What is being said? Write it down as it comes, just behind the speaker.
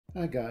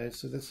Hi guys,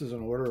 so this is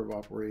an order of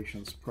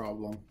operations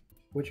problem.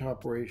 Which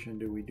operation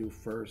do we do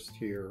first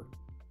here?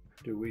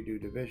 Do we do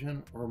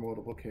division or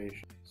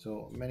multiplication?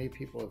 So many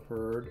people have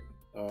heard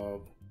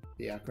of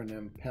the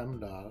acronym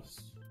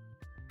PEMDAS.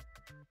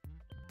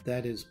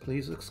 That is,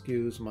 please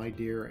excuse my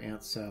dear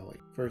Aunt Sally.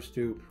 First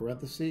do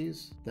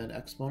parentheses, then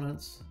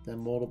exponents, then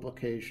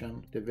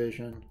multiplication,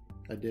 division,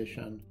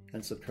 addition,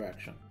 and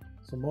subtraction.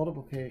 So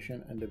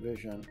multiplication and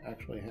division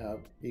actually have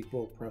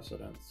equal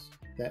precedence.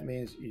 That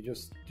means you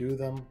just do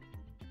them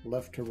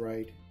left to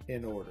right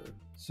in order.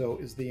 So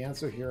is the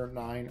answer here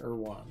 9 or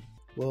 1?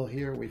 Well,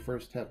 here we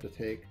first have to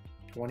take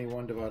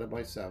 21 divided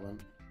by 7,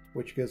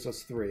 which gives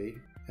us 3,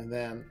 and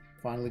then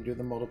finally do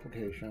the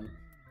multiplication,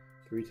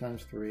 3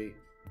 times 3,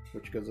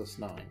 which gives us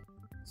 9.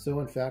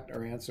 So in fact,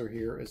 our answer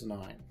here is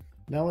 9.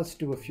 Now let's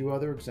do a few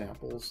other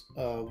examples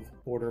of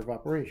order of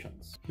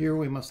operations. Here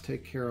we must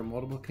take care of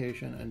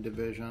multiplication and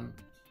division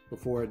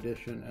before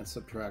addition and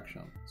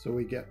subtraction. So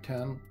we get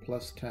 10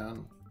 plus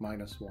 10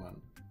 minus 1.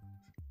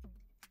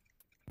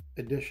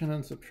 Addition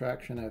and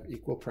subtraction have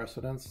equal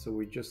precedence, so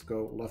we just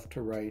go left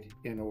to right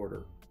in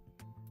order.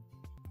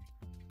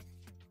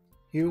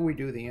 Here we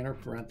do the inner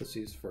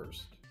parentheses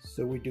first.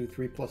 So we do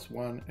 3 plus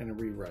 1 and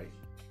rewrite.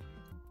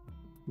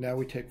 Now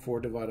we take 4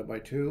 divided by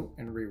 2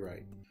 and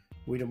rewrite.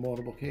 We do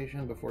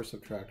multiplication before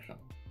subtraction.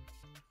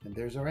 And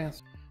there's our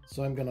answer.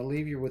 So I'm going to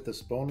leave you with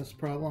this bonus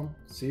problem.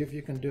 See if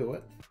you can do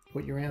it.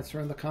 Put your answer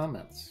in the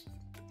comments.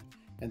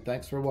 And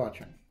thanks for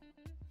watching.